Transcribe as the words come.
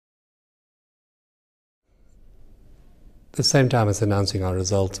the same time as announcing our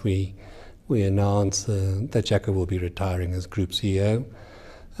results, we announced that Jacko will be retiring as Group CEO,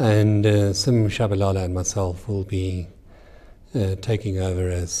 and Tshabalala and myself will be taking over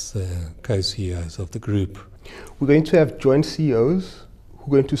as co-CEOs of the group. We're going to have joint CEOs who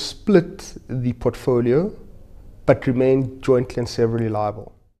are going to split the portfolio but remain jointly and severally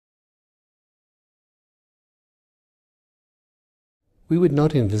liable. We would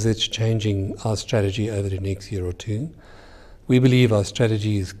not envisage changing our strategy over the next year or two. We believe our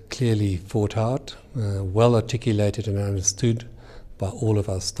strategy is clearly thought out, well articulated and understood by all of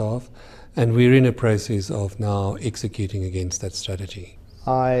our staff, and we're in a process of now executing against that strategy.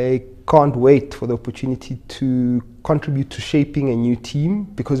 I can't wait for the opportunity to contribute to shaping a new team,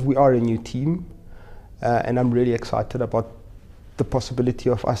 because we are a new team, and I'm really excited about the possibility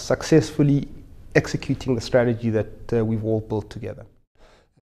of us successfully executing the strategy that we've all built together.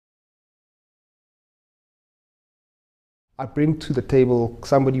 I bring to the table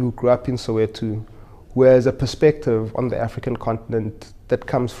somebody who grew up in Soweto, who has a perspective on the African continent that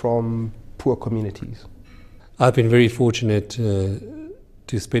comes from poor communities. I've been very fortunate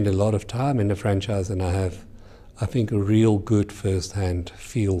to spend a lot of time in the franchise, and I have, I think, a real good first-hand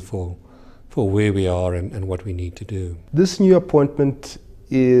feel for where we are and what we need to do. This new appointment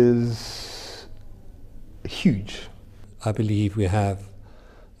is huge. I believe we have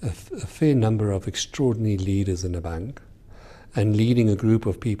a fair number of extraordinary leaders in the bank, and leading a group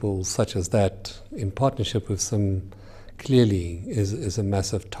of people such as that in partnership with some clearly is a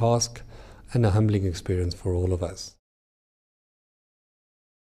massive task and a humbling experience for all of us.